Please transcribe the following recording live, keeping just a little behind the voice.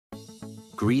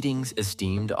Greetings,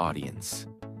 esteemed audience.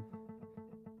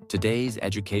 Today's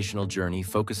educational journey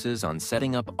focuses on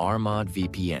setting up Armod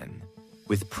VPN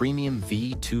with premium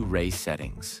v2ray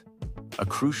settings, a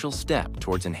crucial step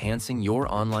towards enhancing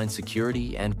your online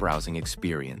security and browsing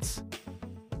experience.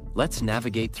 Let's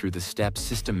navigate through the steps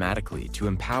systematically to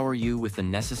empower you with the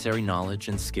necessary knowledge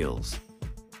and skills.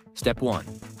 Step 1.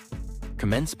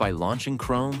 Commence by launching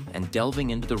Chrome and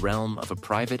delving into the realm of a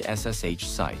private SSH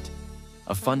site,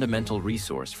 a fundamental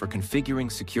resource for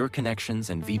configuring secure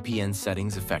connections and VPN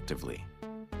settings effectively.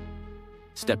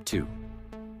 Step 2.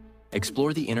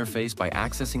 Explore the interface by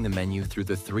accessing the menu through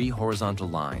the 3 horizontal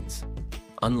lines,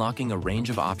 unlocking a range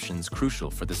of options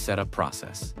crucial for the setup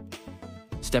process.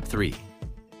 Step 3.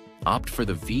 Opt for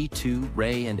the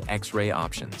v2ray and X-ray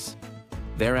options.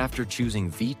 Thereafter,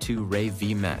 choosing v2ray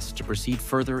vMesh to proceed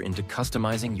further into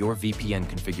customizing your VPN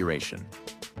configuration.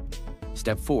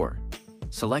 Step 4.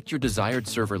 Select your desired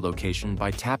server location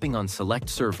by tapping on Select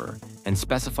Server and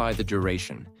specify the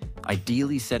duration,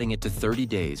 ideally setting it to 30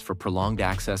 days for prolonged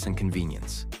access and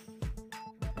convenience.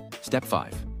 Step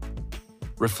 5.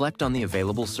 Reflect on the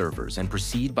available servers and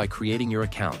proceed by creating your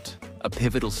account, a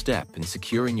pivotal step in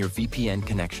securing your VPN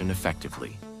connection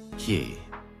effectively. Key.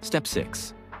 Step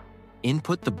 6.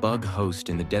 Input the bug host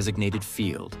in the designated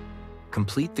field,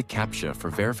 complete the CAPTCHA for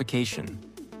verification,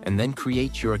 and then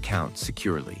create your account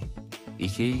securely.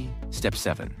 Step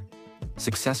 7.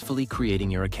 Successfully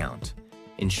creating your account.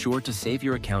 Ensure to save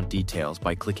your account details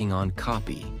by clicking on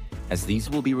Copy, as these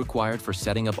will be required for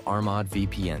setting up Armod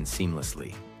VPN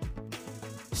seamlessly.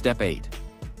 Step 8.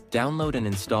 Download and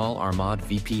install Armod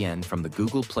VPN from the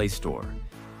Google Play Store,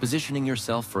 positioning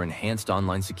yourself for enhanced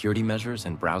online security measures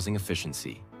and browsing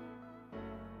efficiency.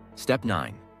 Step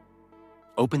 9.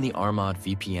 Open the Armod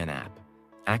VPN app.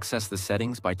 Access the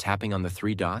settings by tapping on the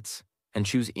 3 dots and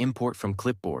choose Import from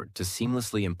Clipboard to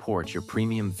seamlessly import your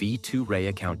premium v2ray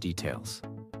account details.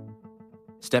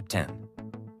 Step 10.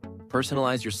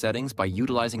 Personalize your settings by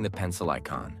utilizing the pencil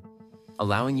icon,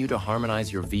 allowing you to harmonize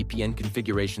your VPN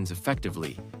configurations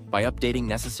effectively by updating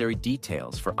necessary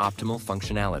details for optimal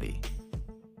functionality.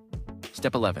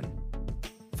 Step 11.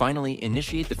 Finally,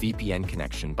 initiate the VPN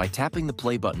connection by tapping the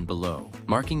play button below,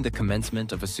 marking the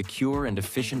commencement of a secure and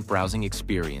efficient browsing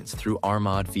experience through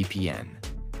Armod VPN.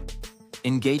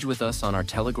 Engage with us on our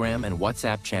Telegram and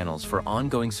WhatsApp channels for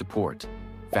ongoing support,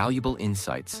 valuable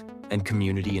insights, and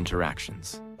community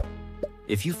interactions.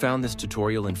 If you found this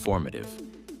tutorial informative,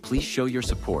 please show your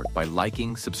support by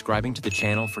liking, subscribing to the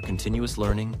channel for continuous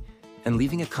learning, and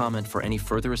leaving a comment for any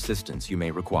further assistance you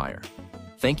may require.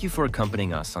 Thank you for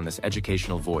accompanying us on this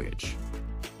educational voyage.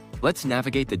 Let's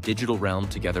navigate the digital realm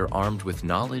together, armed with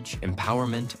knowledge,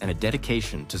 empowerment, and a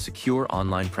dedication to secure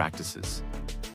online practices.